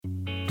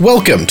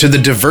Welcome to the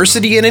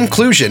Diversity and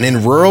Inclusion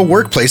in Rural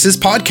Workplaces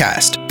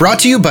podcast, brought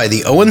to you by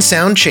the Owen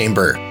Sound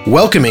Chamber,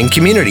 Welcoming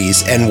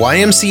Communities and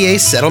YMCA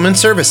Settlement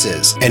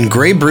Services, and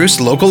Grey Bruce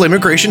Local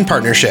Immigration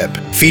Partnership,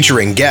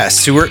 featuring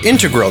guests who are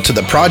integral to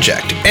the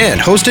project,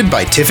 and hosted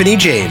by Tiffany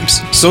James,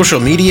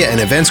 Social Media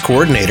and Events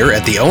Coordinator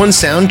at the Owen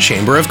Sound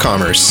Chamber of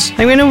Commerce.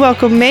 I'm going to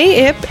welcome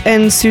May IP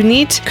and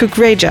Suneet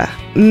Kukreja.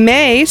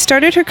 May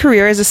started her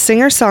career as a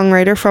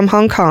singer-songwriter from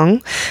Hong Kong.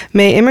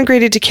 May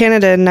immigrated to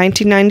Canada in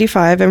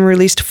 1995 and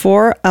released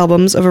 4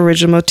 albums of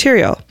original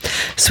material.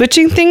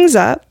 Switching things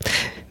up,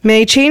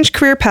 May changed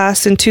career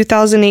paths in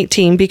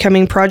 2018,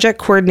 becoming project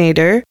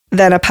coordinator,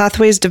 then a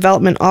Pathways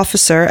Development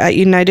Officer at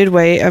United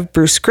Way of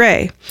Bruce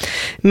Grey.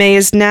 May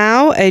is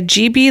now a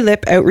GB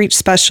LIP Outreach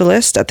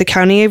Specialist at the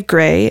County of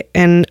Grey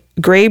and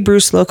Grey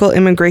Bruce Local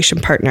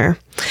Immigration Partner.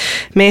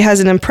 May has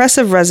an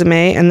impressive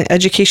resume and the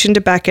education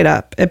to back it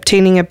up,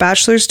 obtaining a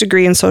bachelor's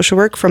degree in social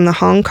work from the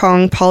Hong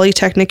Kong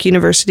Polytechnic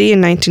University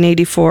in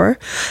 1984,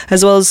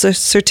 as well as a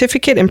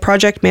certificate in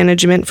project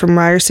management from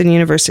Ryerson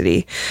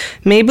University.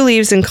 May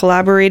believes in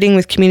collaborating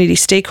with community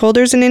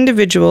stakeholders and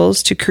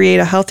individuals to create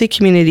a healthy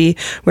community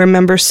where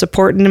members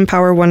support and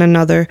empower one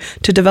another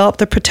to develop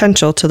their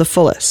potential to the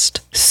fullest.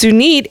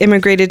 Suneet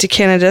immigrated to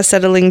Canada,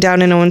 settling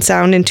down in Owen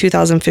Sound in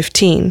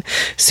 2015.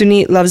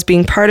 Suneet loves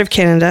being part of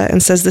Canada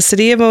and says the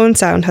city of Owen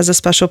Sound has a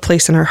special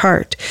place in her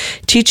heart.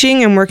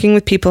 Teaching and working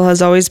with people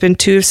has always been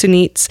 2 of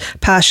Suneet's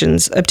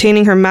passions.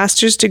 Obtaining her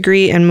master's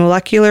degree in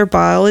molecular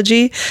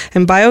biology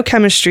and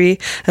biochemistry,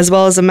 as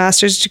well as a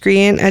master's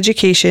degree in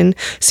education,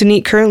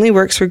 Suneet currently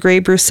works for Grey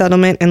Bruce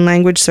Settlement and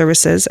Language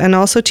Services and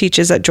also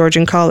teaches at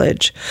Georgian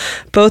College.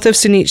 Both of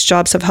Suneet's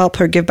jobs have helped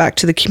her give back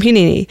to the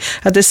community.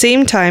 At the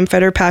same time,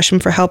 fed her passion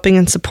for helping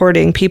and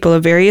supporting people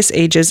of various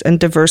ages and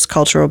diverse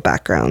cultural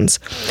backgrounds.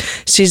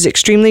 She's an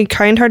extremely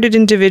kind-hearted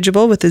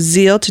individual with a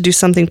zeal to do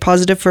something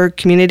positive for her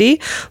community,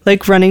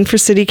 like running for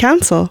City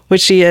Council,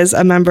 which she is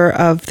a member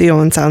of the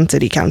Owen Sound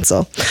City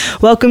Council.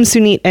 Welcome,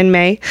 Suneet and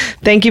May.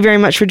 Thank you very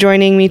much for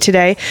joining me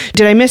today.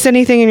 Did I miss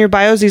anything in your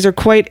bios? These are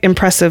quite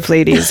impressive,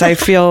 ladies. I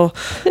feel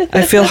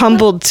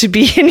humbled to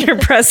be in your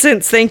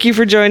presence. Thank you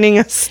for joining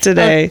us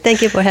today.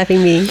 Thank you for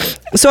having me.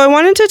 So I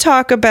wanted to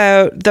talk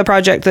about the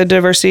project, the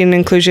Diversity and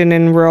Inclusion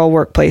in Rural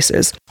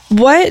Workplaces.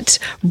 What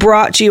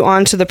brought you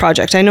onto the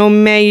project? I know,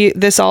 May,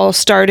 this all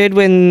started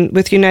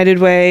with United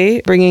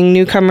Way, bringing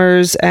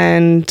newcomers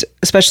and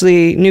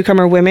especially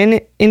newcomer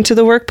women into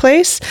the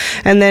workplace,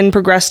 and then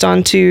progressed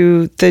on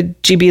to the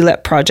GB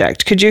LIP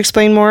project. Could you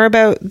explain more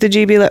about the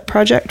GB LIP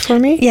project for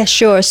me? Yeah,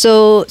 sure.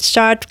 So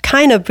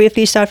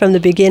briefly start from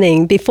the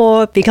beginning.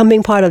 Before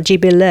becoming part of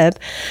GB LIP,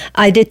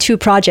 I did 2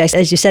 projects,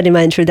 as you said in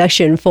my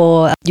introduction,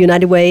 for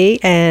United Way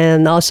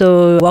and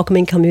also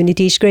Welcoming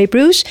Communities Grey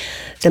Bruce,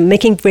 the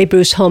Making Grey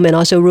Bruce Home, and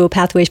also Rural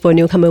Pathways for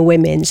Newcomer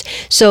Women.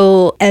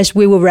 So as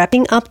we were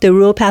wrapping up the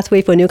Rural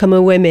Pathway for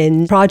Newcomer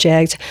Women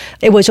project,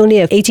 it was only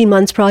an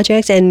 18-month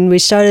project, and we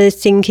started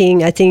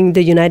thinking, I think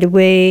the United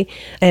Way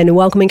and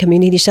Welcoming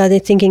Community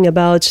started thinking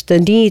about the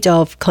need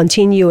of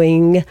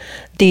continuing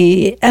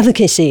the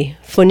advocacy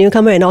for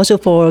newcomers and also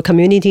for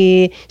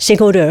community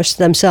stakeholders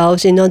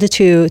themselves in order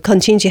to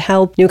continue to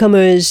help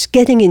newcomers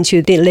getting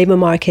into the labor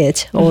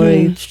market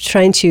or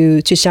trying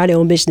to start their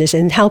own business,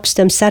 and helps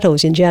them settle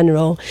in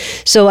general.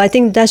 So I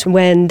think that's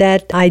when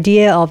that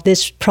idea of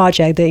this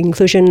project, the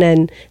Inclusion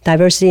and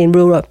Diversity in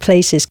Rural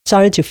Places,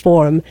 started to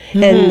form.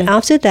 And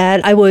after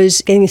that, I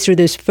was getting through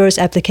this first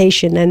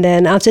application, and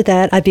then after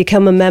that, I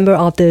became a member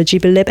of the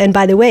GB LIP. And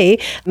by the way,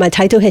 my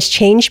title has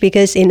changed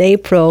because in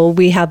April,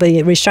 we have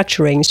a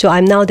restructuring. So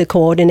I'm now the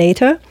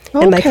coordinator,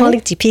 and my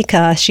colleague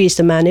Deepika, she's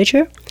the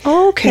manager.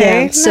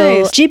 Okay, yeah. So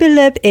nice. GB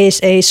LIP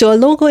is a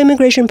local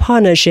immigration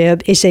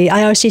partnership is a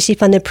IRCC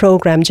funded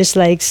program, just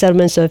like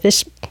Settlement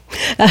Service.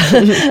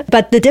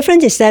 But the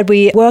difference is that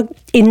we work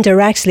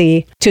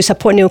indirectly to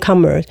support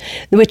newcomers,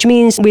 which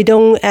means we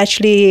don't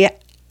actually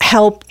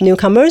help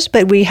newcomers,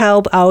 but we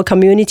help our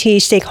community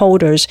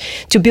stakeholders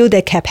to build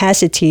their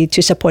capacity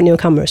to support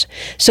newcomers.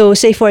 So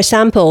say, for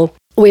example,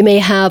 we may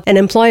have an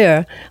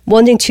employer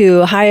wanting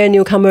to hire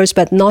newcomers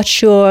but not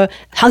sure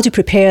how to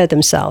prepare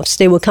themselves.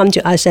 They will come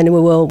to us and we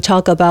will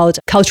talk about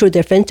cultural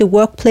difference. The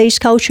workplace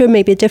culture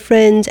may be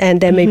different, and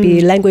there may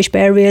be language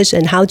barriers,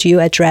 and how do you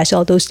address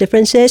all those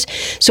differences?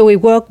 So we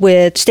work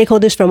with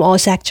stakeholders from all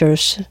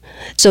sectors.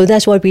 So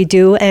that's what we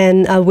do,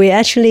 and we're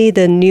actually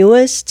the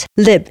newest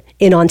LIP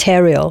in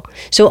Ontario.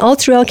 So all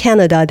throughout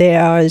Canada,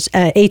 there are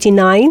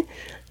 89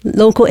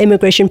 local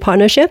immigration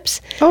partnerships.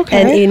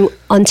 And in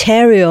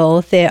Ontario,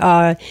 there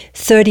are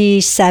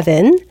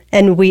 37,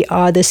 and we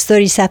are the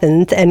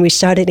 37th, and we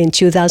started in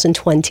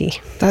 2020.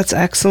 That's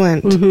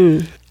excellent.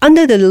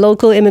 Under the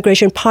local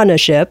immigration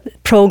partnership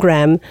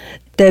program,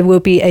 there will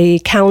be a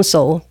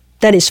council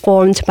that is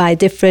formed by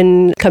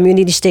different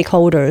community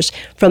stakeholders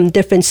from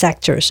different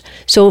sectors.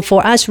 So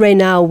for us right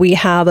now, we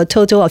have a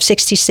total of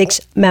 66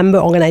 member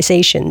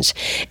organizations,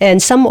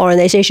 and some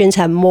organizations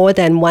have more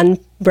than one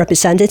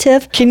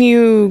representative. Can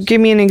you give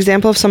me an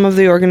example of some of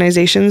the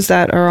organizations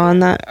that are on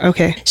that?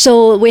 Okay.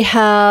 So we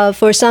have,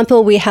 for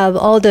example, we have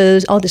all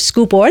the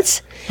school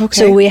boards. Okay.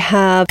 So we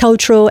have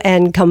cultural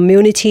and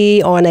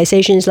community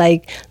organizations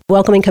like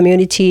Welcoming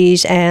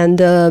Communities and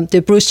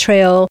the Bruce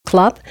Trail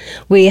Club.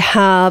 We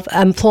have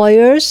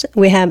employers.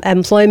 We have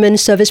employment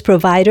service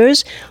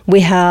providers. We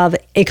have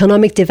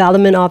economic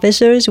development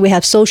officers. We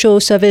have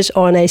social service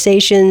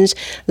organizations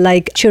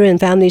like Children and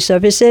Family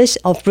Services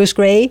of Bruce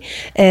Gray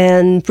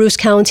and Bruce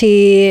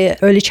County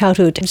Early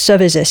Childhood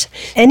Services.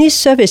 Any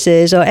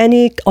services or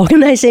any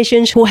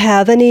organizations who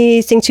have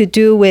anything to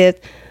do with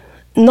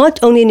not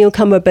only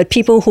newcomer, but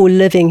people who are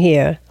living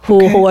here,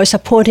 who are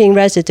supporting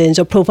residents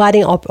or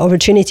providing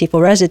opportunity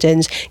for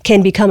residents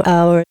can become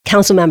our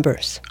council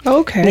members.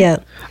 Okay. Yeah.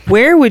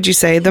 Where would you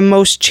say the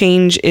most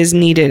change is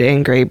needed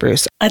in Grey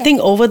Bruce? I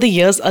think over the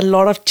years, a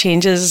lot of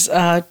changes,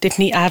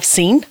 Tiffany, I have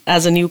seen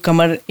as a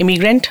newcomer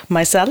immigrant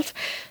myself.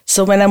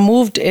 So when I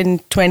moved in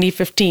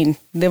 2015,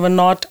 there were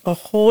not a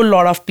whole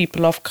lot of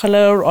people of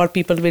color or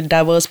people with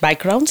diverse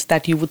backgrounds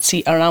that you would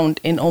see around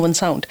in Owen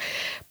Sound.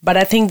 But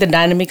I think the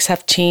dynamics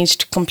have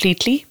changed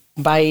completely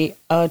by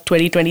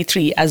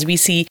 2023 as we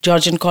see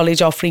Georgian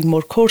College offering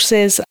more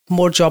courses,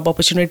 more job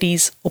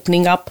opportunities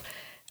opening up.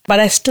 But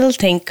I still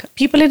think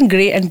people in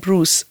Grey and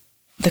Bruce,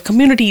 the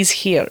communities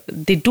here,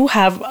 they do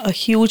have a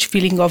huge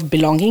feeling of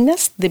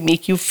belongingness. They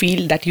make you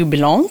feel that you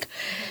belong.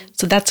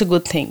 So that's a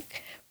good thing.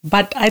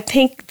 But I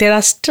think there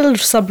are still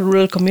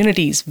sub-rural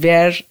communities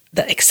where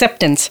the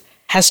acceptance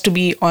has to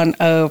be on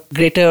a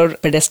greater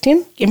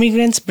pedestrian.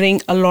 Immigrants bring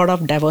a lot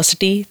of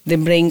diversity. They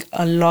bring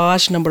a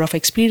large number of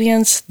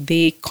experience.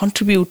 They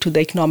contribute to the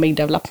economic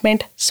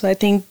development. So I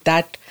think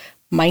that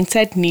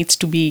mindset needs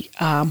to be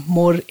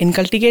more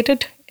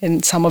inculcated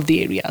in some of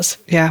the areas.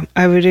 Yeah,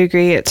 I would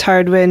agree. It's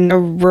hard when a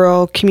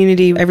rural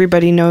community,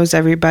 everybody knows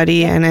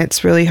everybody, and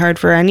it's really hard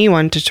for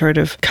anyone to sort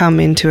of come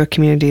into a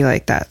community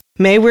like that.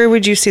 May, where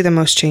would you see the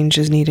most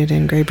changes needed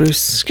in Grey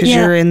Bruce? Because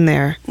you're in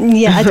there.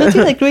 Yeah, I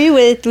totally agree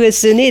with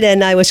Suneet,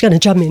 and I was going to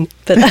jump in,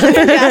 but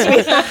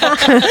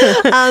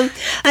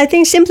I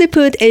think simply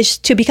put is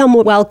to become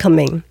more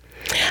welcoming.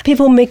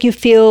 People make you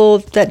feel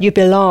that you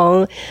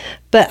belong,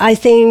 but I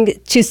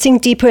think to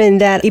think deeper in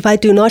that, if I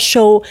do not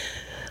show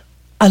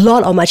a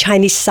lot of my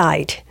Chinese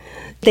side,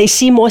 they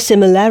see more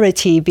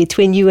similarity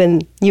between you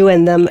and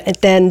them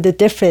than the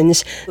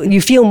difference. You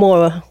feel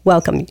more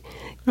welcome.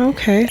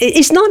 Okay.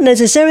 It's not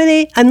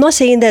necessarily, I'm not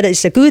saying that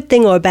it's a good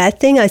thing or a bad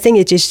thing. I think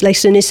it's just, like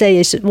Suneet said,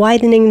 it's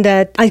widening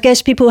that. I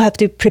guess people have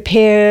to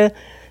prepare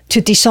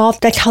to dissolve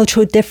that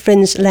cultural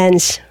difference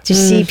lens, to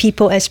see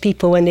people as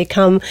people when they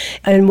come.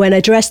 And when I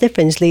dress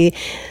differently,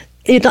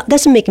 it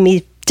doesn't make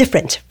me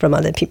different from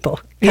other people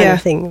kind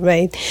of thing,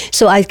 right?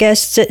 So I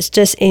guess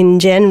just in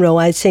general,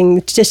 I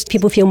think just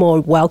people feel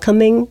more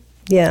welcoming.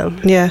 Yeah.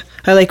 Yeah.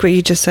 I like what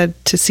you just said,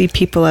 to see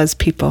people as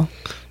people.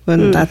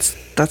 And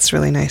that's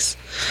really nice.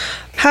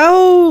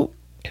 How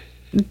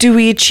do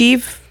we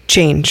achieve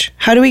change?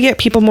 How do we get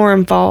people more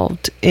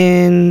involved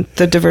in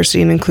the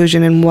diversity and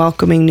inclusion and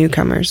welcoming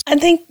newcomers? I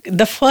think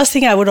the first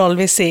thing I would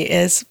always say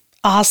is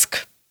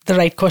ask the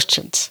right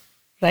questions,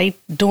 right?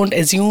 Don't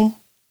assume,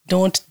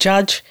 don't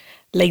judge.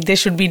 Like there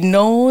should be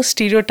no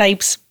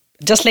stereotypes.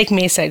 Just like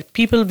May said,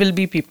 people will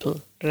be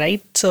people,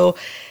 right? So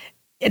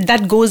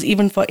that goes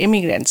even for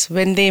immigrants.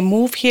 When they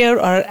move here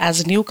or as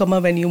a newcomer,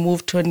 when you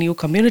move to a new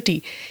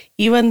community,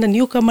 even the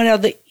newcomer or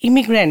the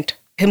immigrant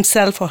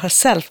himself or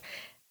herself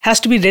has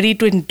to be ready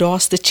to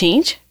endorse the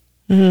change,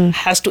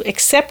 has to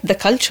accept the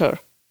culture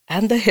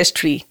and the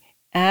history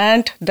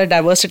and the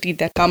diversity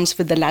that comes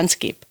with the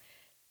landscape,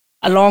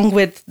 along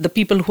with the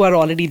people who are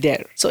already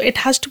there. So it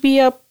has to be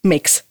a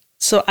mix.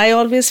 So I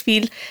always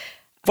feel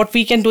what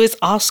we can do is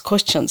ask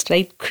questions,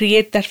 right?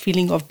 Create that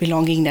feeling of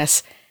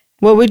belongingness.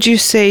 What would you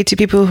say to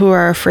people who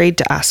are afraid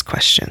to ask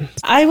questions?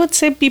 I would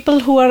say people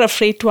who are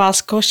afraid to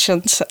ask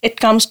questions, it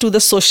comes to the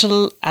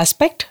social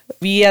aspect.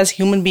 We as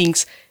human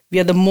beings, we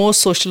are the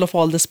most social of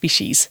all the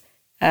species.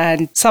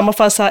 And some of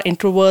us are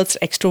introverts,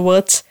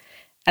 extroverts.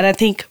 And I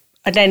think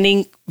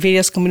attending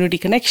various community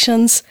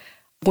connections,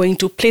 going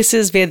to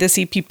places where they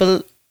see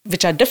people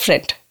which are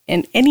different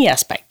in any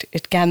aspect.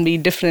 It can be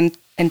different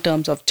in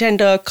terms of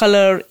gender,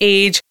 color,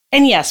 age,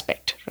 any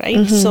aspect,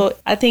 right? So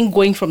I think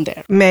going from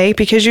there. May,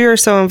 because you are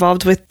so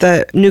involved with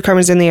the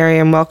newcomers in the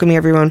area and welcoming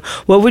everyone,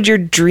 what would your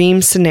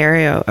dream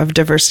scenario of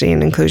diversity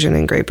and inclusion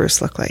in Grey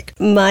Bruce look like?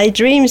 My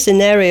dream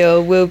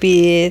scenario will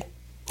be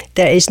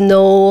there is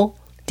no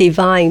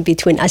divide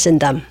between us and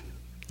them.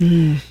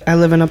 I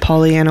live in a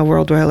Pollyanna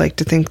world where I like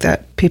to think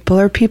that people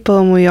are people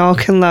and we all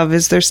can love.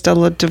 Is there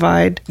still a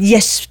divide?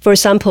 Yes, for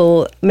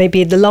example,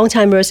 maybe the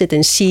long-time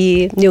residents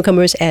see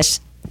newcomers as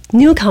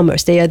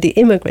newcomers. They are the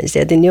immigrants,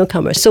 they are the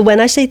newcomers. So when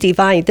I say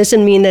divide, it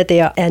doesn't mean that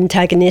they are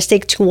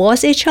antagonistic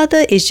towards each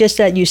other. It's just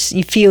that you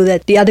feel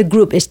that the other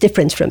group is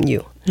different from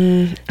you.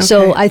 Okay.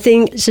 So I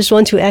think just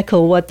want to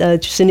echo what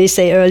Suneet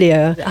said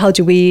earlier. How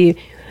do we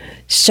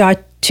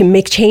start to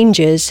make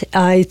changes?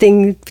 I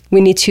think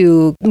we need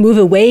to move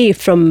away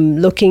from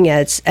looking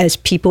at as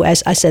people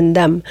as us and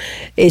them.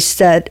 Is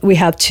that we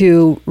have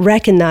to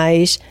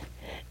recognize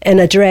and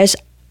address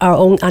our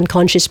own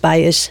unconscious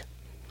bias.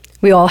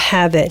 We all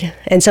have it,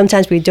 and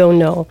sometimes we don't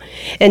know.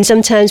 And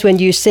sometimes when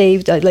you say,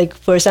 like,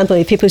 for example,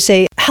 if people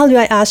say, how do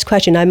I ask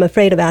question? I'm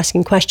afraid of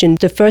asking question.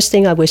 The first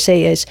thing I would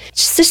say is,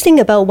 just think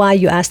about why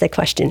you asked that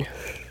question.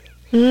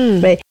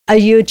 Right? Are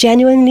you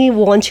genuinely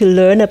want to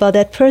learn about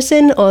that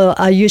person, or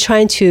are you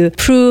trying to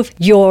prove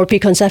your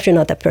preconception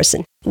of that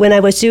person? When I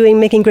was doing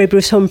Making Great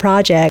Bruce Home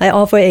Project, I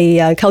offer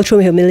a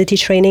cultural humility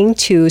training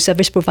to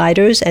service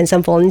providers and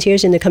some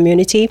volunteers in the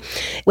community.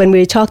 When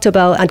we talked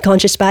about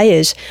unconscious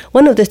bias,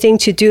 one of the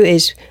things to do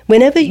is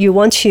whenever you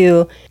want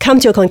to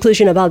come to a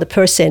conclusion about the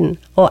person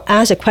or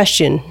ask a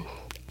question,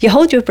 you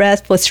hold your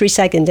breath for 3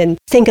 seconds and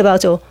think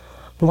about, oh,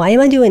 why am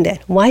I doing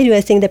that? Why do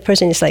I think that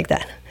person is like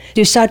that?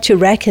 You start to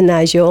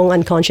recognize your own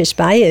unconscious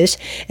bias,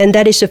 and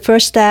that is the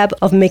first step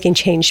of making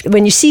change.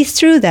 When you see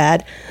through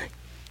that,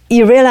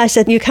 you realize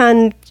that you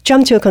can't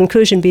jump to a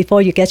conclusion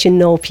before you get to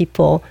know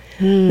people.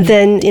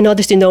 Then in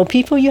order to know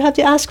people, you have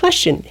to ask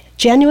questions,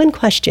 genuine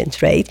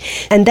questions, right?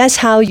 And that's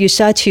how you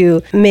start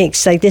to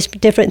mix, like this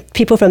different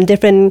people from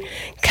different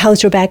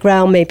cultural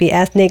background, maybe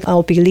ethnic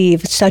or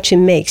belief, start to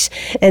mix.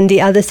 And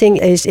the other thing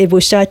is it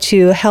will start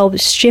to help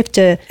shift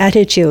the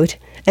attitude.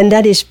 And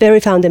that is very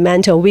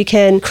fundamental. We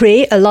can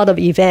create a lot of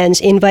events,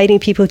 inviting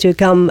people to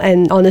come,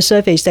 and on the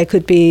surface, that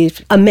could be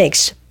a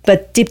mix.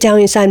 But deep down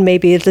inside,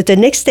 maybe the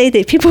next day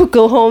that people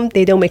go home,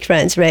 they don't make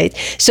friends, right?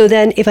 So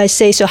then if I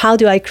say, so how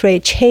do I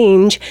create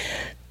change?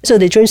 So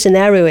the dream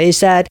scenario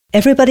is that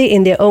everybody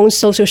in their own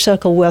social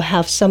circle will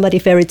have somebody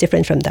very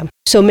different from them.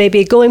 So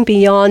maybe going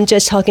beyond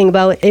just talking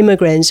about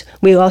immigrants,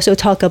 we also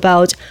talk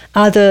about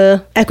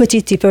other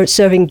equity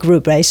deserving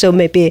group, right? So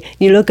maybe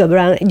you look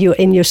around you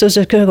in your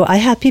social circle, I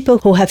have people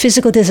who have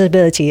physical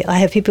disability, I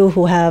have people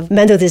who have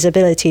mental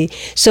disability.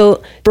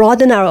 So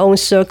broaden our own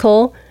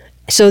circle,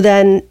 so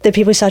then the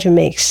people start to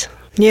mix.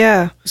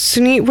 Yeah.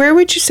 Suneet, where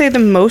would you say the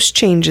most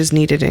change is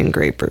needed in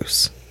Grey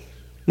Bruce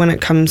when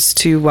it comes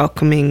to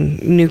welcoming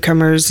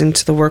newcomers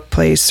into the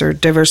workplace or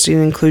diversity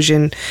and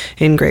inclusion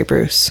in Grey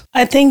Bruce?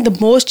 I think the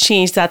most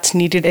change that's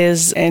needed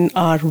is in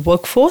our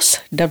workforce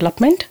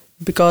development,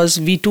 because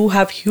we do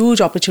have huge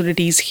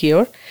opportunities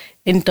here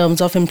in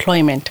terms of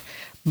employment.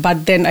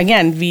 But then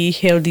again, we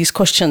hear these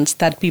questions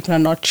that people are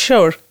not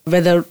sure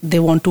whether they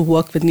want to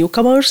work with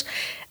newcomers,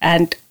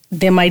 and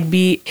there might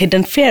be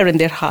hidden fear in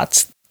their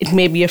hearts. It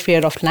may be a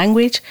fear of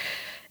language,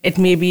 it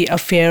may be a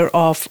fear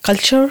of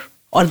culture,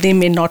 or they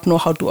may not know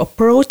how to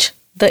approach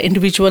the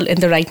individual in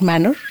the right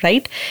manner,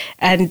 right?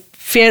 And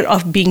fear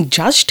of being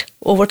judged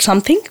over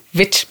something,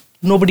 which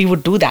nobody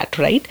would do that,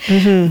 right?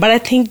 Mm-hmm. But I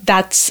think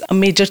that's a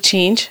major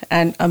change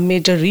and a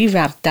major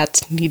revamp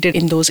that's needed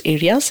in those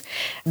areas.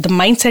 The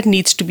mindset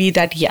needs to be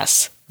that,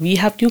 yes, we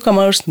have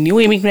newcomers, new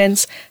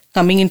immigrants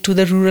coming into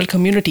the rural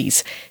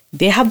communities.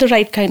 They have the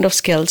right kind of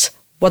skills.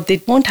 What they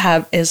don't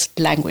have is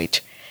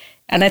language.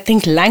 And I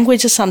think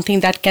language is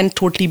something that can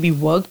totally be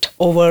worked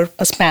over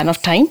a span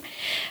of time.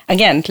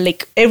 Again,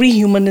 like every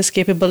human is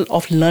capable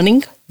of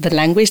learning the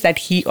language that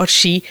he or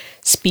she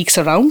speaks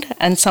around.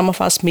 And some of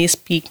us may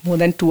speak more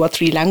than 2 or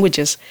 3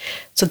 languages.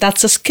 So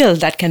that's a skill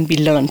that can be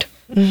learned,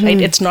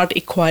 right? It's not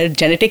acquired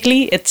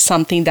genetically. It's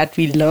something that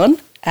we learn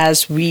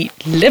as we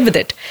live with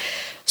it.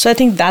 So I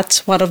think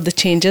that's one of the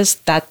changes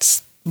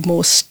that's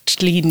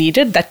mostly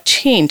needed, that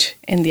change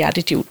in the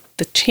attitude.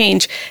 The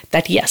change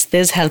that, yes,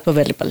 there's help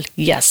available.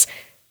 Yes,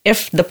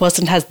 if the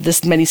person has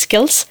this many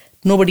skills,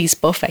 nobody is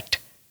perfect.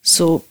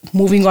 So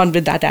moving on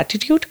with that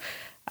attitude,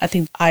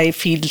 I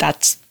feel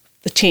that's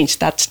the change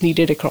that's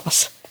needed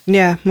across.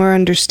 Yeah, more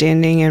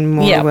understanding and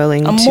more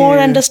willing to... more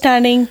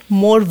understanding,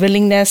 more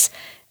willingness.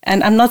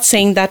 And I'm not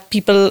saying that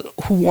people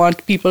who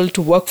want people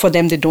to work for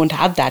them, they don't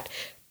have that.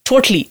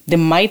 Totally. They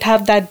might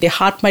have that. Their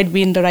heart might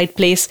be in the right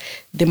place.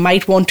 They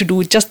might want to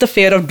do just the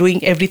fear of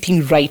doing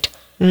everything right.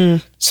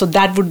 So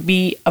that would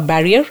be a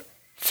barrier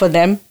for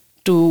them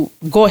to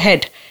go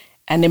ahead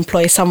and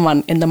employ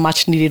someone in the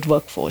much needed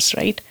workforce,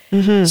 right?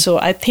 So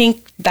I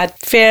think that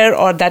fear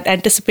or that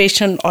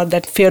anticipation or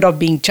that fear of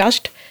being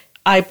judged,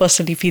 I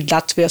personally feel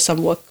that's where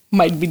some work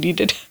might be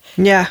needed.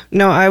 Yeah,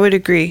 no, I would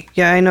agree.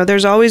 Yeah, I know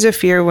there's always a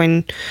fear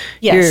when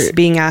you're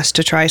being asked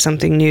to try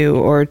something new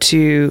or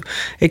to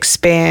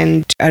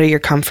expand out of your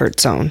comfort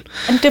zone.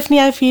 And Tiffany,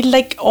 I feel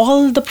like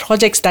all the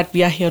projects that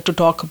we are here to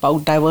talk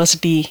about,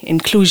 diversity,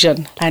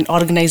 inclusion, and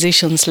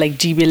organizations like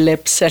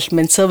GBLIP,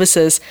 Settlement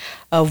Services,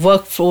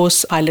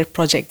 workforce pilot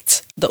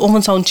projects, the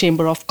Owen Sound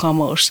Chamber of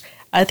Commerce,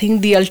 I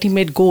think the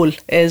ultimate goal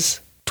is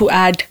to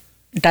add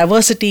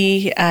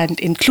diversity and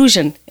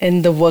inclusion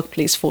in the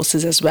workplace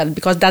forces as well,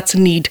 because that's a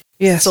need.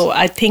 Yes. So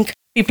I think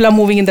people are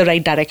moving in the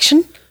right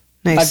direction,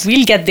 Nice. But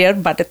we'll get there,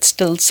 but it's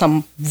still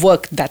some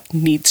work that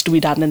needs to be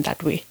done in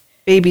that way.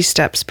 baby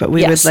steps, but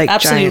we would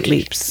like giant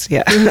leaps.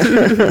 Yeah.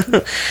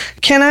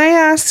 Can I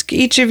ask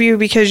each of you,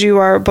 because you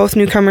are both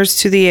newcomers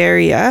to the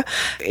area,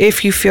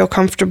 if you feel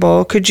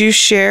comfortable, could you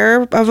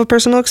share of a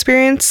personal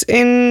experience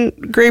in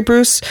Grey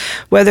Bruce,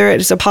 whether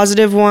it's a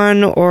positive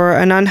one or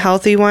an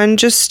unhealthy one,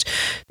 just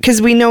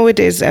because we know it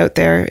is out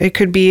there. It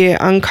could be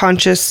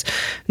unconscious,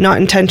 not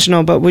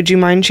intentional, but would you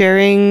mind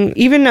sharing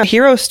even a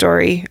hero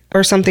story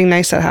or something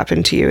nice that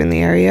happened to you in the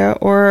area,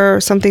 or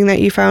something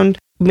that you found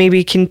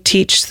maybe can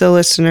teach the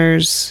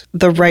listeners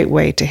the right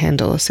way to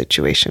handle a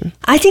situation?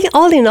 I think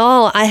all in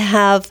all, I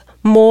have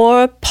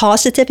more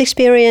positive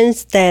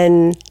experience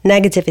than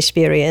negative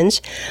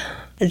experience.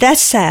 That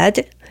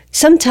said,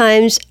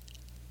 sometimes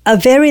a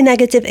very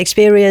negative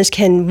experience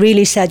can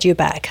really set you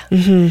back.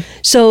 Mm-hmm.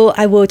 So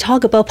I will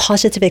talk about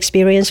positive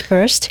experience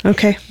first.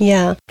 Okay.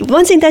 Yeah.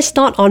 One thing that's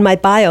not on my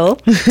bio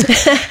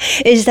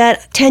is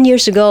that 10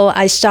 years ago,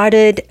 I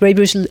started Grey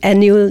Bruce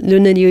annual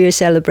Lunar New Year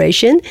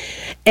celebration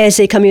as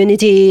a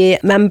community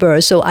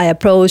member. So I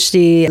approached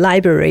the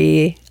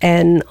library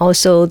and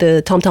also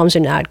the Tom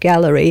Thompson Art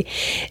Gallery.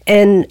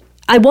 And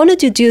I wanted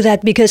to do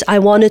that because I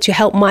wanted to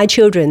help my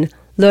children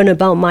learn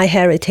about my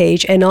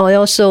heritage, and I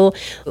also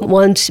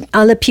want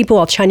other people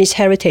of Chinese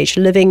heritage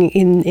living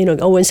in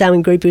Owen Sound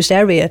and Grey Bruce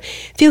area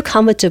feel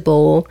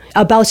comfortable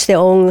about their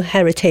own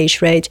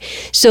heritage, right?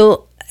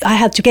 So I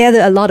have to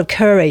gather a lot of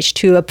courage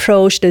to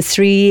approach the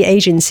 3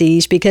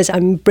 agencies because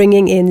I'm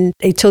bringing in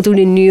a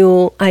totally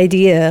new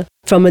idea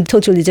from a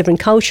totally different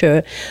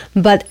culture,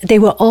 but they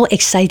were all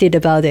excited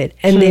about it,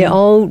 and they're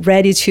all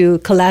ready to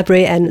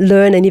collaborate and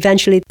learn, and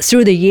eventually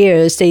through the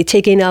years they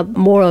taken up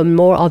more and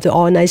more of the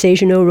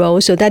organizational role.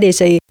 So that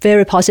is a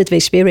very positive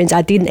experience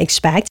I didn't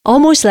expect.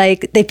 Almost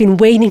like they've been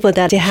waiting for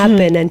that to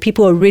happen, and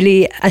people are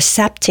really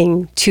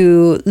accepting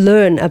to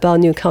learn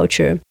about new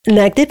culture.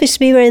 Negative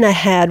experience I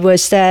had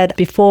was that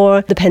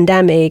before the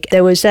pandemic,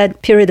 there was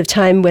that period of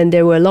time when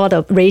there were a lot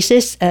of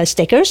racist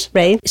stickers,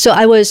 right? So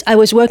I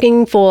was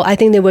working for, I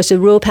think there was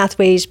a Rural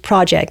Pathways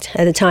project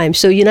at the time.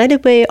 So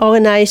United Way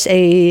organized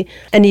an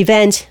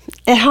event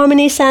at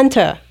Harmony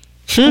Center.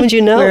 Would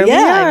you know? Where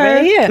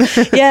right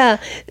here. Yeah.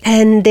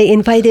 And they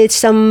invited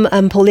some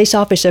police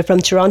officer from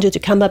Toronto to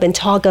come up and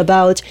talk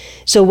about,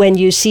 so when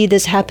you see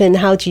this happen,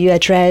 how do you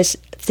address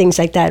things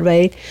like that,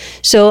 right?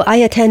 So I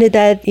attended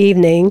that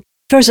evening.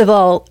 First of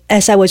all,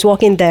 as I was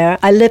walking there,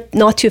 I live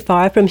not too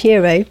far from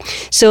here, right?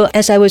 So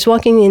as I was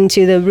walking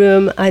into the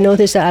room, I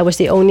noticed that I was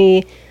the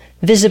only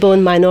visible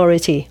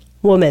minority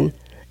woman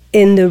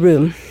in the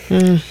room.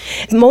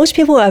 Most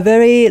people are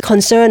very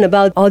concerned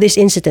about all these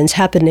incidents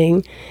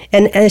happening.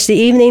 And as the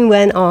evening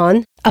went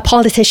on, a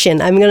politician,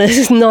 I'm going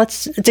to not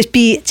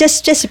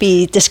just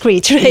be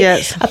discreet, right?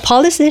 Yes. A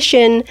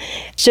politician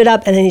stood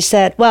up and he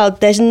said, well,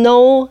 there's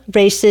no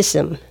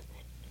racism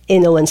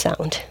in Owen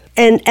Sound.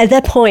 And at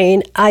that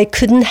point, I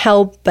couldn't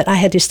help, but I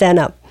had to stand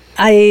up.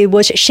 I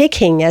was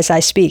shaking as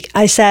I speak.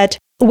 I said,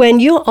 when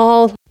you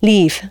all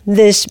leave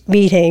this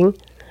meeting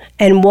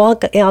and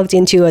walk out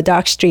into a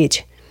dark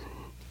street,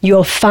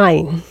 you're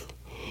fine.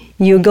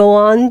 You go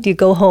on, you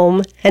go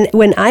home. And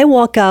when I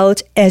walk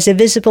out as a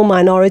visible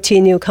minority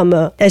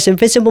newcomer, as a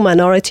visible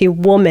minority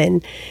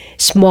woman,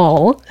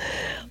 small,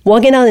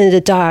 walking out in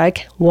the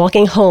dark,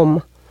 walking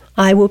home,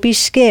 I will be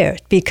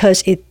scared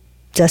because it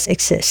does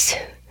exist.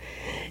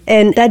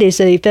 And that is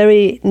a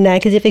very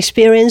negative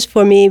experience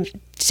for me,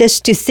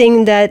 just to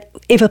think that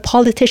if a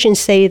politician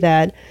say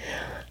that,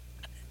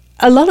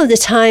 a lot of the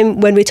time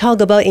when we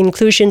talk about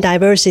inclusion,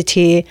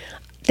 diversity,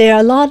 there are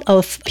a lot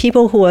of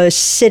people who are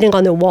sitting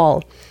on the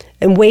wall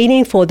and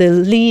waiting for the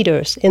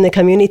leaders in the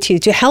community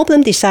to help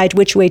them decide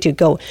which way to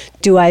go.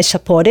 Do I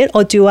support it,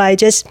 or do I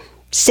just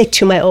stick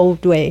to my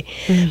old way?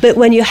 But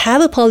when you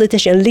have a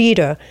politician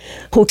leader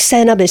who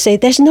stand up and say,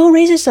 there's no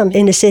racism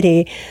in the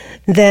city,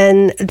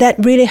 then that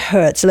really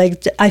hurts.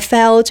 Like, I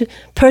felt,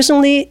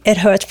 personally, it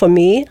hurt for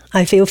me.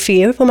 I feel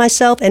fear for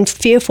myself and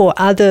fear for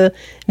other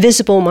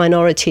visible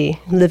minority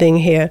living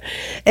here.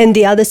 And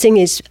the other thing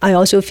is, I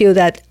also feel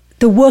that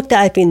the work that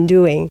I've been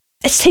doing,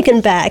 it's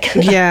taken back.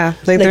 Yeah,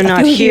 like they're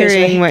not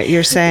hearing what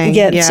you're saying.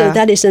 Yeah, so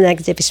that is a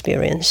negative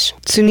experience.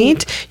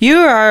 Suneet, you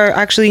are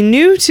actually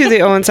new to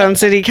the Owen Sound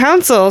City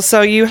Council,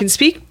 so you can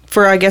speak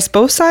for, I guess,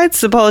 both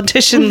sides, the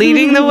politician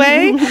leading the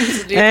way.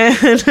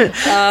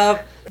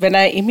 When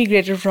I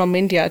immigrated from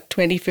India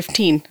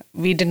 2015,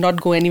 we did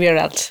not go anywhere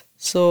else.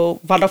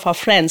 So one of our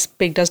friends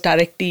picked us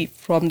directly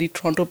from the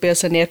Toronto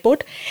Pearson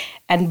Airport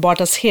and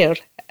brought us here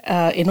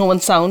in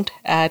Owen Sound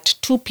at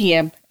 2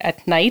 p.m.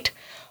 at night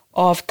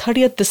of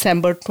 30th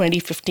December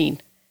 2015.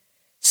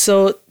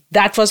 So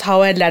that was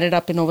how I landed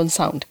up in Owen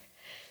Sound.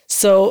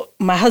 So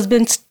my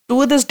husband,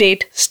 to this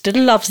date,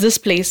 still loves this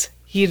place.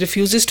 He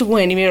refuses to go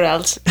anywhere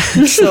else.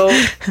 So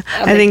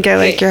I think I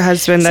like your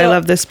husband. I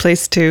love this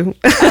place too.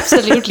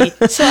 Absolutely.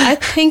 So I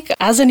think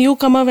as a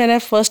newcomer, when I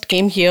first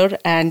came here,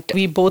 and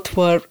we both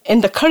were in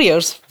the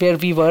careers where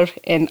we were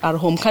in our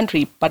home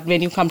country, but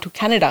when you come to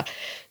Canada,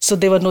 so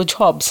there were no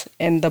jobs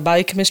in the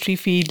biochemistry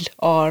field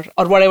or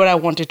whatever I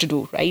wanted to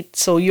do, right?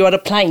 So you are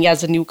applying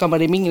as a newcomer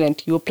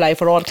immigrant, you apply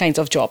for all kinds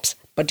of jobs.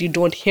 but you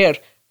don't hear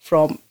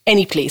from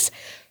any place.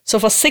 So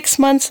for 6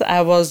 months,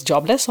 I was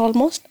jobless,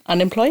 almost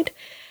unemployed.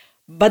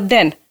 But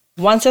then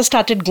once I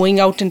started going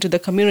out into the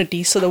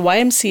community, so the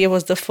YMCA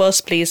was the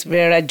first place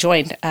where I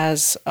joined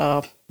as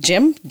a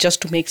gym,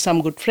 just to make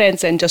some good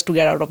friends and just to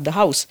get out of the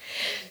house.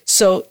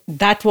 So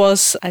that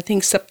was, I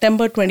think,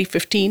 September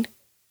 2015.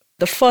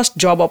 The first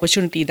job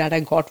opportunity that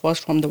I got was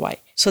from the Y.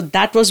 So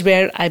that was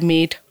where I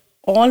made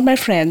all my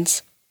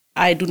friends.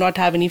 I do not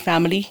have any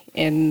family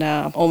in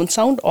Owen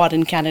Sound or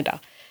in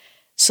Canada.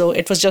 So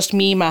it was just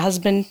me, my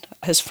husband,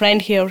 his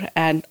friend here,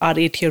 and our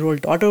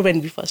 8-year-old daughter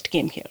when we first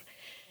came here.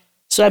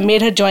 So I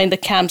made her join the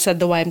camps at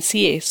the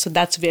YMCA. So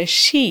that's where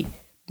she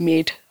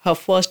made her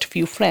first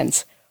few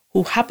friends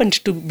who happened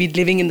to be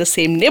living in the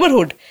same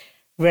neighborhood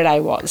where I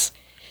was.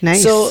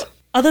 Nice. So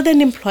other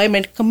than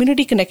employment,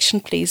 community connection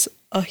plays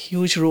a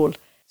huge role.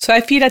 So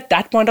I feel at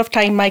that point of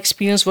time, my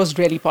experience was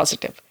really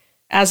positive.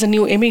 As a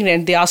new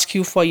immigrant, they ask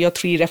you for your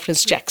 3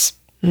 reference checks.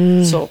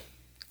 So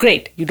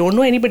great, you don't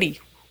know anybody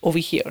over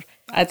here.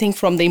 I think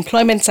from the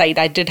employment side,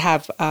 I did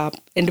have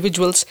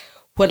individuals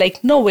who were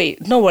like, no way,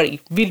 no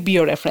worry, we'll be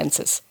your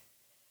references.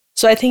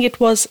 So I think it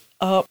was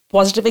a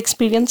positive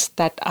experience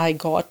that I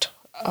got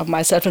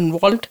myself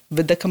involved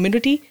with the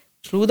community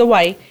through the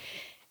Y.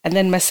 And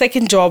then my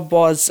second job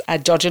was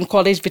at Georgian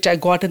College, which I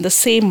got in the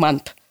same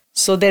month.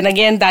 So then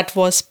again, that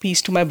was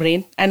peace to my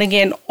brain. And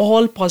again,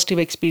 all positive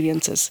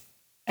experiences.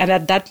 And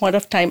at that point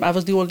of time, I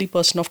was the only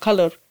person of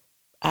color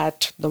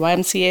at the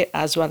YMCA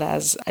as well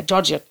as at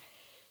Georgian.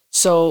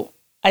 So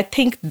I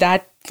think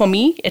that for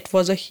me, it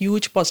was a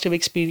huge positive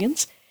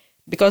experience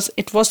because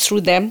it was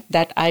through them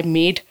that I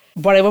made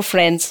whatever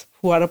friends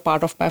who are a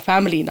part of my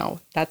family now.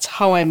 That's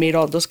how I made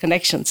all those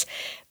connections.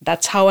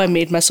 That's how I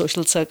made my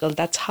social circle.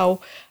 That's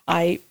how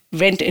I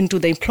went into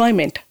the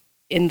employment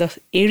in the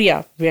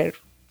area where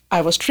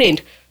I was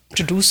trained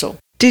to do so.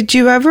 Did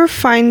you ever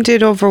find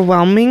it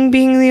overwhelming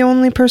being the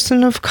only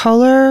person of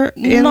color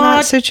in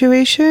that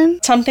situation?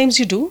 Sometimes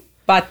you do,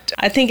 but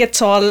I think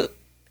it's all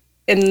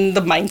in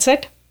the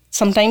mindset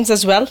sometimes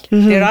as well.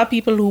 There are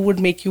people who would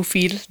make you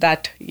feel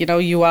that,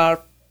 you are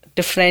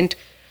different.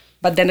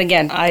 But then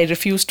again, I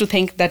refuse to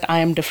think that I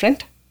am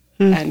different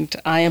and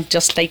I am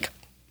just like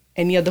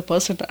any other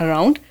person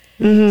around.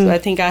 So I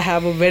think I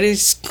have a very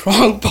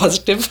strong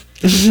positive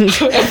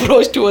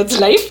approach towards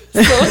life.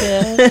 So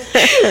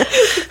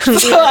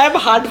I'm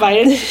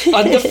hardwired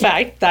on the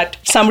fact that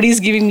somebody is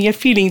giving me a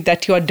feeling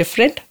that you are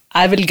different.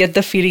 I will get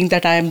the feeling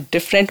that I am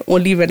different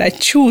only when I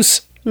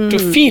choose to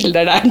feel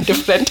that I'm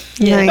different.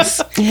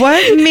 Nice.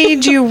 What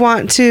made you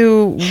want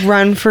to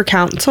run for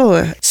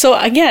council? So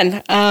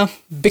again,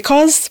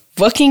 because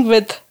working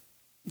with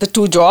the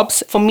 2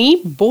 jobs, for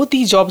me, both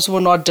these jobs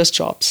were not just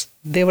jobs.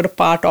 They were a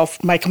part of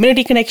my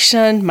community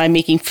connection, my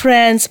making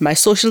friends, my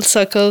social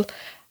circle.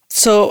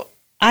 So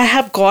I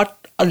have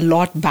got a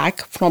lot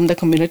back from the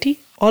community,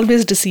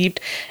 always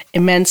received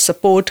immense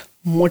support,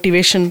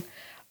 motivation,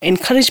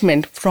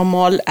 encouragement from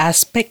all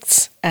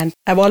aspects. And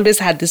I've always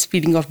had this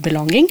feeling of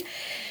belonging.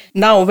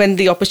 Now, when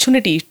the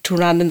opportunity to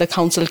run in the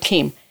council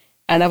came,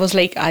 and I was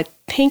like, I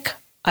think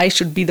I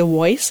should be the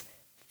voice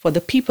for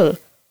the people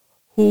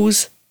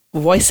whose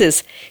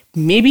voices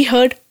may be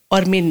heard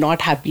or may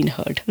not have been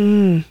heard.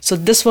 So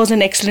this was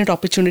an excellent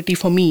opportunity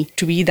for me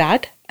to be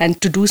that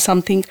and to do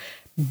something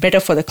better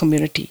for the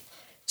community.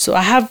 So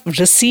I have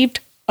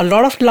received a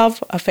lot of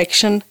love,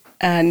 affection,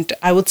 and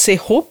I would say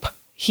hope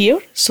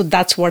here. So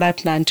that's what I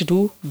plan to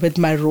do with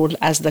my role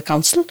as the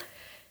council.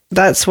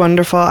 That's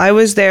wonderful. I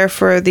was there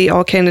for the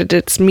all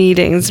candidates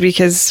meetings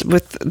because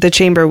with the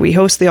chamber, we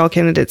host the all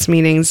candidates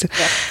meetings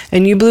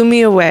and you blew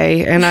me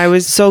away. And I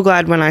was so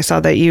glad when I saw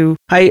that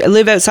I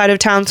live outside of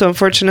town. So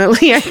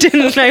unfortunately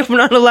I'm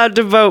not allowed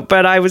to vote,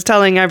 but I was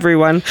telling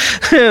everyone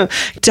to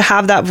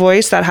have that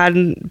voice that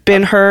hadn't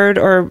been heard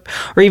or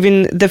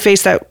even the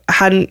face that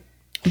hadn't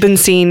been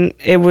seen.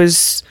 It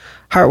was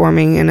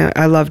heartwarming and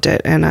I loved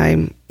it. And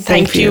I'm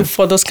Thank you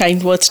for those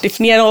kind words,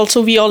 Tiffany. And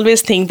also, we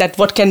always think that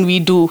what can we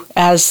do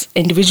as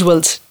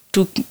individuals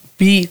to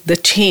be the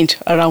change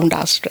around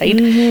us,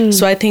 right?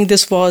 So I think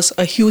this was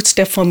a huge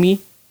step for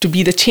me to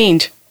be the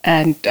change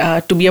and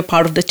to be a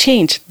part of the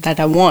change that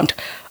I want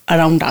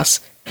around us.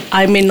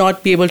 I may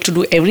not be able to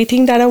do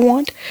everything that I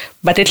want,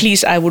 but at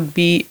least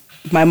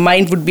my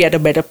mind would be at a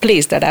better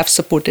place that I've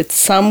supported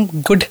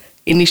some good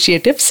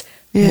initiatives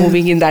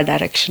moving in that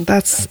direction.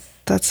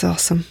 That's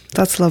awesome.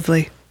 That's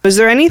lovely. Was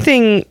there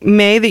anything,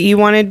 May, that you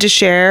wanted to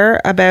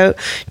share about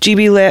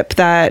GB Lip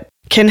that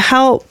can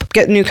help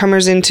get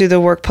newcomers into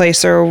the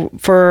workplace or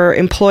for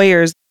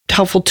employers,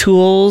 helpful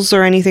tools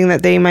or anything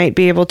that they might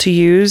be able to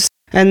use?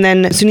 And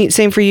then, Suneet,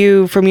 same for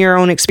you from your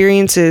own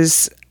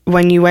experiences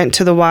when you went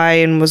to the Y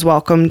and was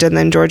welcomed, and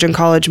then Georgian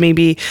College,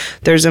 maybe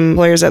there's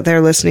employers out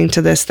there listening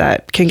to this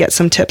that can get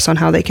some tips on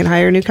how they can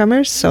hire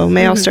newcomers. So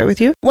May, I'll start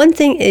with you. One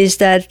thing is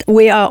that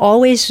we are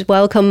always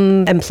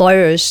welcome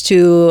employers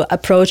to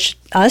approach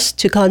us,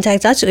 to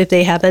contact us if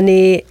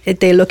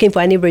they're looking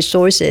for any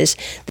resources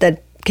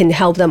that can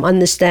help them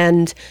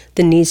understand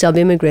the needs of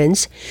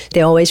immigrants,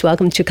 they're always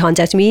welcome to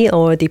contact me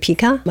or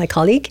Deepika, my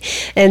colleague.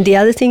 And the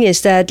other thing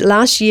is that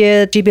last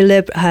year, GB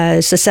Lib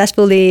has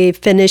successfully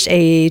finished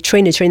a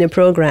trainer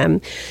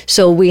program.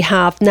 So we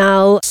have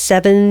now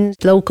 7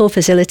 local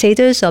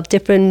facilitators of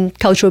different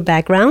cultural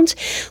backgrounds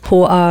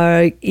who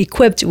are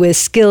equipped with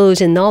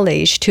skills and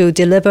knowledge to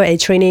deliver a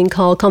training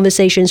called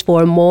Conversations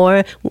for a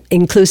More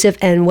Inclusive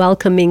and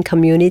Welcoming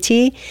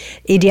Community,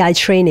 EDI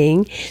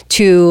training,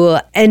 to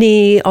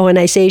any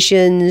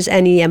organizations,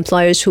 any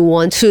employers who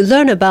want to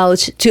learn about,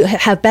 to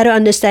have better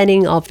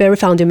understanding of very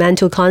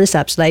fundamental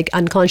concepts like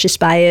unconscious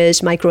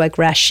bias,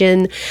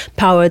 microaggression,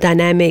 power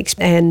dynamics,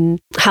 and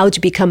how to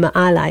become an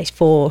ally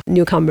for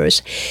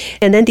newcomers.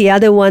 And then the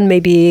other one,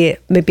 maybe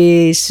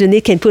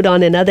Suneet can put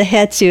on another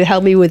hat to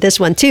help me with this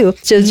one too.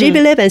 So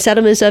GB Lib and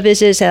Settlement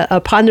Services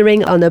are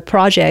partnering on a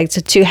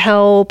project to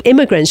help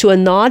immigrants who are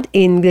not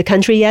in the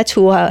country yet,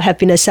 who have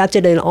been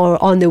accepted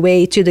or on the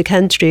way to the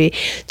country,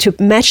 to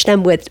match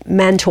them with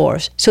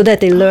mentors so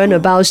that they learn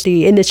about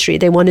the industry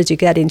they wanted to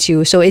get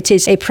into. So it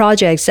is a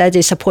project that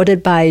is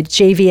supported by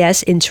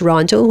JVS in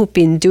Toronto, who've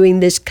been doing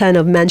this kind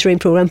of mentoring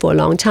program for a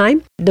long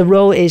time. The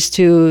role is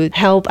to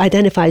help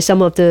identify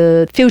some of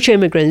the future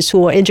immigrants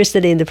who are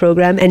interested in the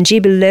program, and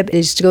GB Lib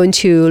is going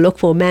to look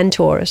for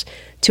mentors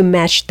to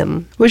match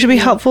them. Which would be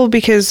helpful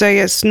because I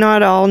guess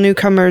not all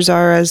newcomers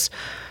are as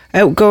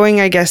outgoing,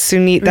 I guess,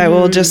 Suneet, that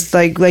will just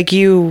like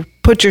you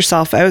put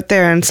yourself out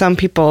there, and some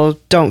people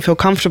don't feel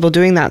comfortable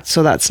doing that.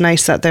 So that's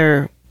nice that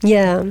they're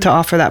to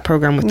offer that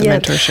program with the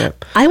mentorship.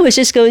 I was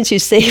just going to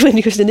say, when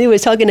Suneet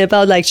was talking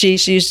about like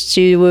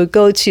she will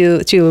go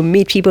to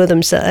meet people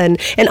themselves,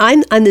 and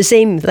I'm the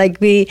same, but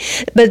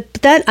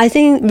that I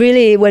think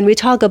really when we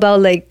talk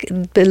about like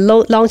the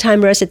long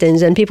time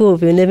residents and people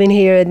who've been living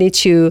here need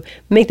to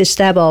make the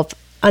step of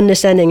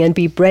understanding and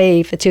be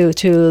brave to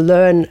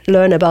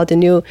learn about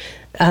the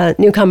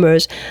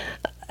newcomers.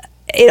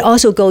 It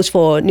also goes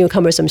for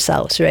newcomers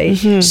themselves, right?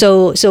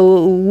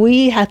 So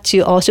we have to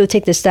also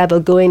take the step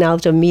of going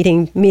out and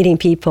meeting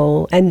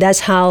people, and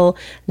that's how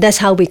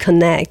we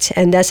connect,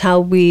 and that's how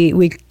we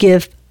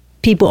give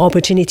people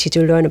opportunity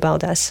to learn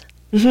about us.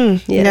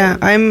 Yeah,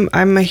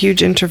 I'm a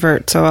huge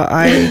introvert, so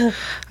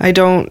I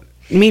don't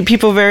meet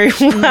people very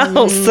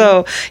well.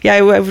 So yeah,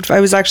 I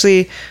was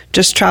actually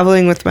just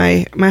traveling with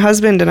my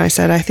husband, and I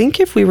said, I think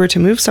if we were to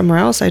move somewhere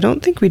else, I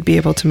don't think we'd be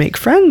able to make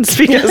friends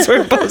because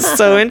we're both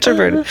so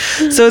introverted.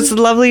 So it's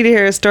lovely to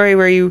hear a story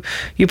where you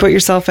put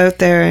yourself out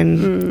there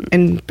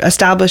and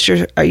establish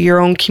your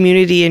own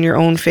community and your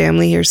own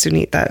family here,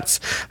 Suneet.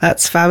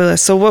 That's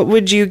fabulous. So what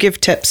would you give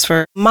tips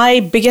for? My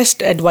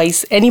biggest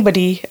advice,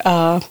 anybody,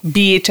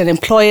 be it an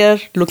employer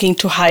looking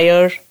to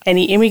hire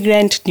any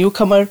immigrant,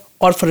 newcomer,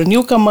 or for a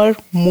newcomer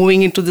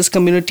moving into this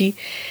community,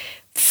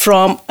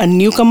 from a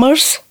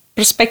newcomer's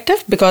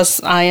perspective,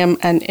 because I am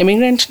an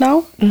immigrant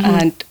now,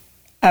 and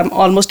I'm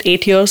almost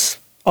 8 years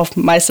of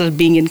myself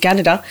being in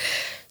Canada.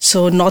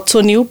 So not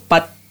so new,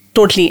 but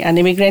totally an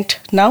immigrant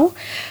now.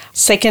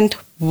 Second,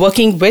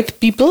 working with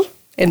people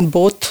in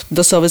both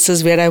the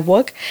services where I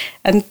work.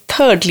 And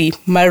thirdly,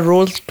 my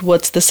role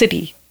towards the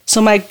city.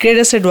 So my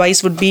greatest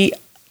advice would be,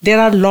 there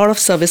are a lot of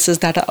services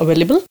that are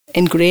available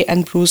in Grey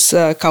and Bruce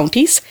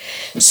counties.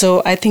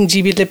 So I think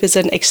GB Lib is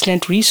an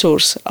excellent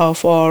resource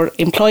for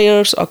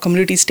employers or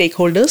community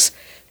stakeholders.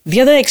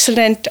 The other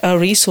excellent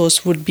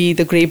resource would be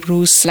the Grey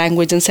Bruce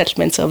Language and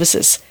Settlement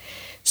Services.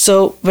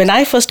 So when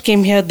I first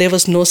came here, there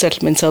was no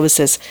settlement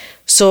services.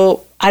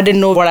 So I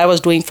didn't know what I was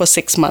doing for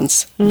 6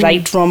 months,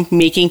 right from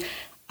making,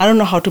 I don't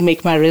know how to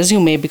make my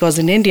resume, because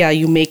in India,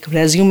 you make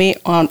resume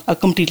on a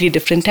completely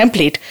different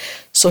template.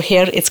 So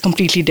here it's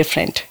completely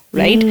different,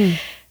 right?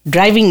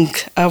 Driving,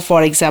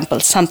 for example,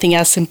 something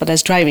as simple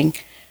as driving.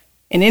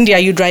 In India,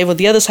 you drive on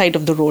the other side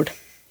of the road.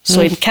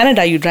 So in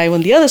Canada, you drive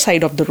on the other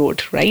side of the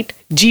road, right?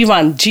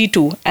 G1,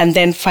 G2, and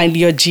then find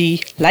your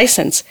G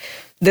license.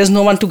 There's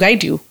no one to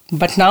guide you.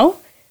 But now,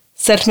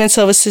 settlement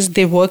services,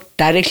 they work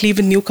directly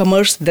with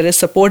newcomers. There is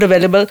support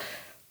available.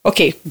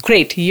 Okay,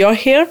 great. You're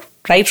here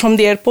right from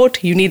the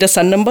airport. You need a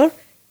SUN number.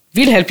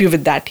 We'll help you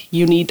with that.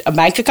 You need a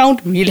bank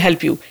account. We'll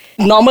help you.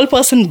 Normal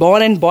person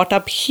born and brought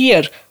up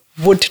here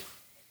would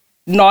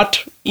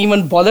not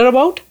even bother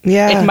about.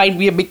 It might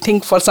be a big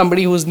thing for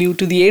somebody who's new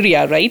to the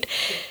area, right?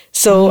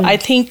 So I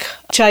think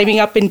chiming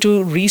up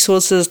into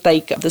resources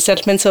like the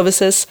settlement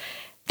services,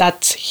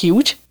 that's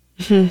huge.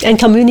 And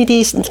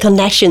communities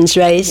connections,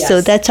 right? Yes. So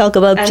that talk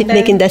about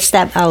making that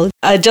step out.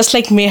 Just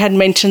like May had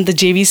mentioned, the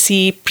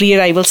JVC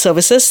pre-arrival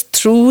services.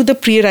 Through the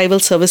pre-arrival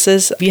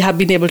services, we have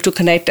been able to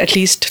connect at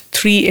least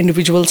 3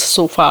 individuals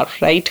so far,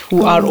 right,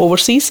 who are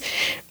overseas.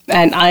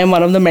 And I am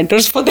one of the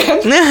mentors for them.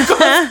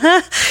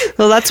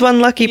 Well, that's one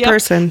lucky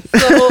person.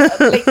 So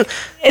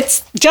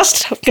it's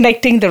just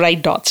connecting the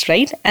right dots,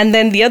 right? And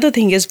then the other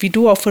thing is, we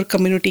do offer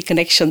community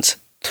connections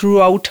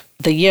throughout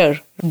the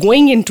year.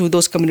 Going into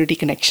those community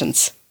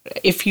connections,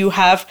 if you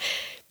have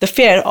the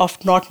fear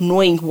of not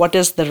knowing what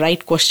is the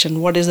right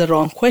question, what is the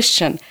wrong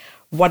question,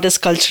 what is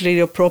culturally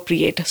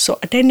appropriate. So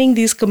attending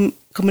these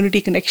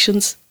community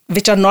connections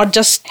which are not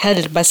just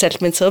held by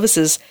settlement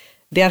services,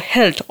 they are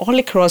held all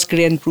across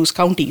Grey and Bruce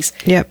counties,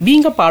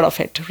 being a part of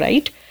it,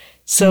 right?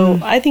 So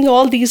I think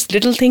all these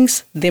little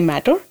things, they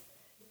matter.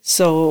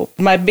 So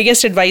my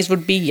biggest advice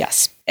would be,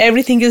 yes,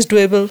 everything is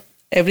doable,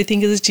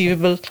 everything is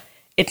achievable.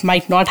 It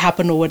might not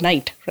happen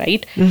overnight,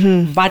 right?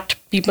 But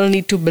people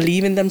need to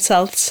believe in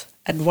themselves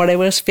at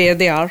whatever sphere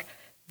they are,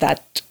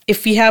 that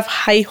if we have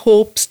high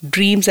hopes,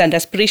 dreams, and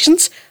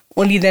aspirations,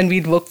 only then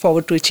we'll work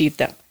forward to achieve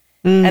them.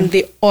 And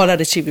they all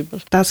are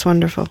achievable. That's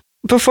wonderful.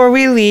 Before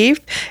we leave,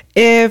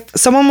 if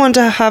someone wanted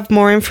to have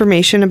more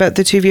information about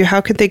the two of you, how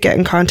could they get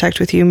in contact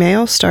with you? May,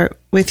 I'll start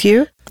with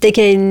you. They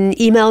can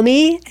email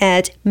me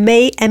at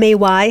may.ip@grey.ca.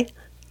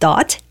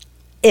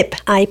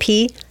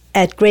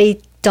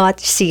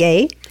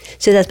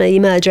 So that's my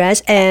email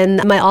address.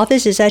 And my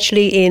office is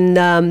actually in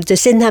the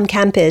Sydenham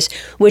campus,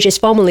 which is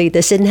formerly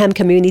the Sydenham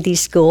Community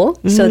School.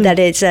 So that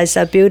it's as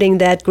a building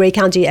that Grey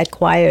County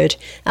acquired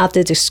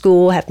after the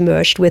school have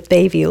merged with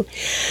Bayview.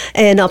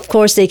 And of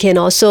course, they can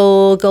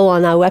also go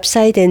on our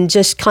website and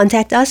just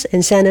contact us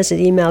and send us an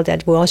email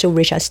that will also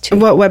reach us to.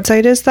 What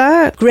website is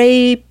that?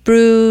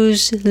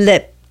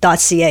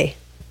 greybrucelip.ca.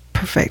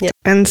 Perfect. Yep.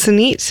 And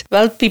Suneet?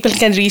 Well, people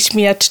can reach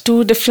me at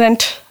 2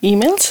 different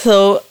emails.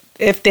 So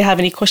if they have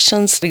any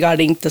questions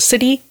regarding the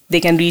city, they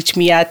can reach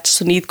me at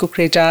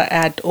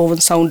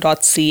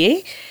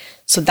suneetkukreja@owensound.ca.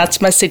 So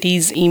that's my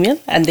city's email,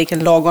 and they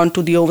can log on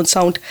to the Owen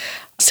Sound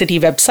city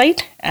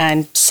website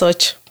and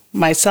search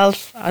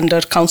myself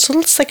under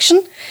council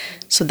section.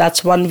 So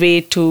that's one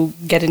way to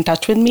get in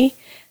touch with me.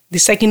 The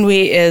second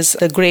way is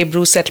the Grey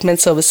Bruce Settlement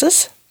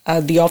Services.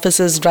 The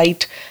office is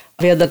right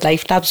where the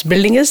Life Labs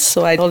building is,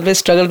 so I always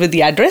struggle with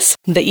the address.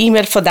 The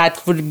email for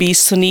that would be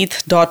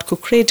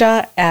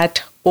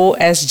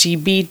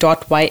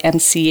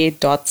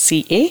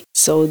suneet.kukreja@osgb.ymca.ca.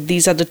 So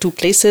these are the 2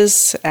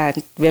 places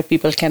and where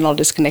people can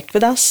always connect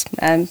with us.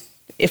 And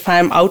if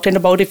I'm out and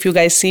about, if you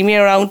guys see me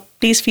around,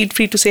 please feel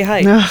free to say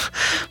hi.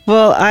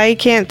 Well, I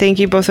can't thank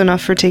you both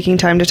enough for taking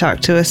time to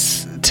talk to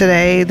us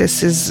today.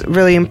 This is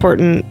really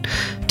important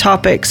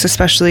topics,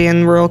 especially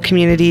in rural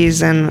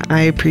communities, and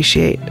I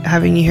appreciate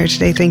having you here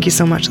today. Thank you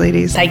so much,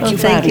 ladies. Thank you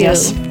for having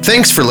us.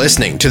 Thanks for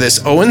listening to this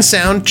Owen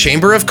Sound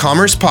Chamber of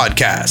Commerce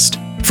podcast.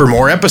 For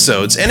more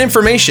episodes and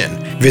information,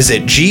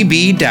 visit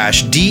gb-deib.ca.